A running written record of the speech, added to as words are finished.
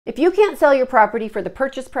If you can't sell your property for the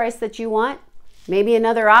purchase price that you want, maybe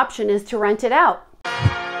another option is to rent it out.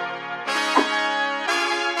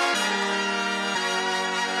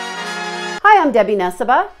 Hi, I'm Debby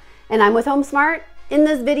Nesiba, and I'm with HomeSmart. In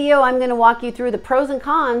this video, I'm going to walk you through the pros and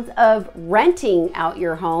cons of renting out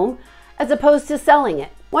your home as opposed to selling it.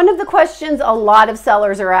 One of the questions a lot of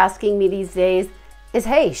sellers are asking me these days is,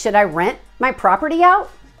 hey, should I rent my property out?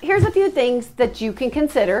 Here's a few things that you can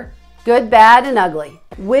consider, good, bad, and ugly.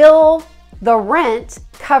 Will the rent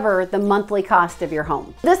cover the monthly cost of your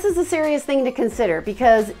home? This is a serious thing to consider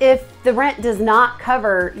because if the rent does not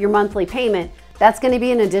cover your monthly payment, that's going to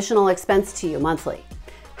be an additional expense to you monthly.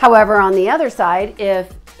 However, on the other side,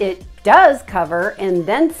 if it does cover and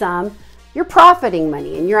then some, you're profiting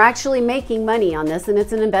money and you're actually making money on this, and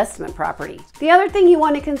it's an investment property. The other thing you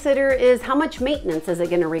want to consider is how much maintenance is it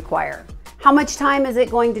going to require? How much time is it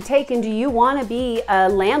going to take, and do you want to be a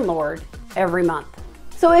landlord every month?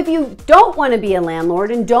 So if you don't want to be a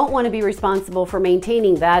landlord and don't want to be responsible for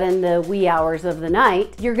maintaining that in the wee hours of the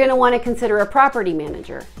night, you're going to want to consider a property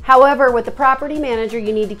manager. However, with the property manager,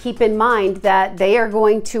 you need to keep in mind that they are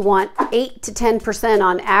going to want 8 to 10%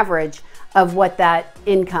 on average of what that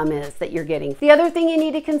income is that you're getting. The other thing you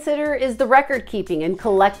need to consider is the record keeping and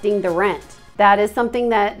collecting the rent. That is something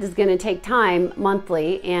that is going to take time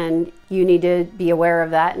monthly, and you need to be aware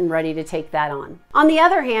of that and ready to take that on. On the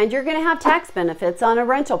other hand, you're going to have tax benefits on a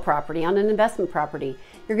rental property, on an investment property.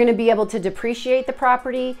 You're going to be able to depreciate the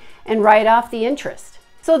property and write off the interest.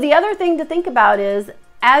 So the other thing to think about is,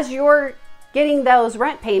 as you're getting those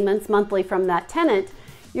rent payments monthly from that tenant,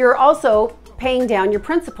 you're also paying down your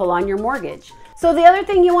principal on your mortgage. So the other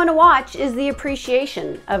thing you want to watch is the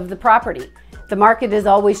appreciation of the property. The market is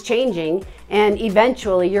always changing, and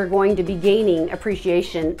eventually you're going to be gaining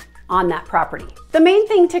appreciation on that property. The main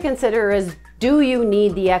thing to consider is, do you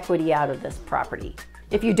need the equity out of this property?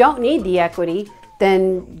 If you don't need the equity,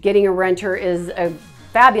 then getting a renter is a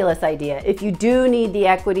fabulous idea. If you do need the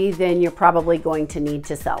equity, then you're probably going to need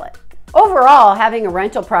to sell it. Overall, having a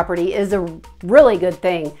rental property is a really good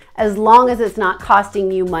thing as long as it's not costing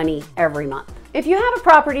you money every month. If you have a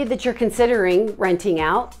property that you're considering renting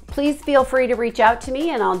out, please feel free to reach out to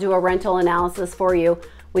me and I'll do a rental analysis for you.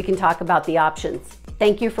 We can talk about the options.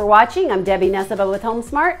 Thank you for watching. I'm Debby Nesiba with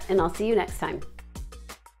HomeSmart, and I'll see you next time.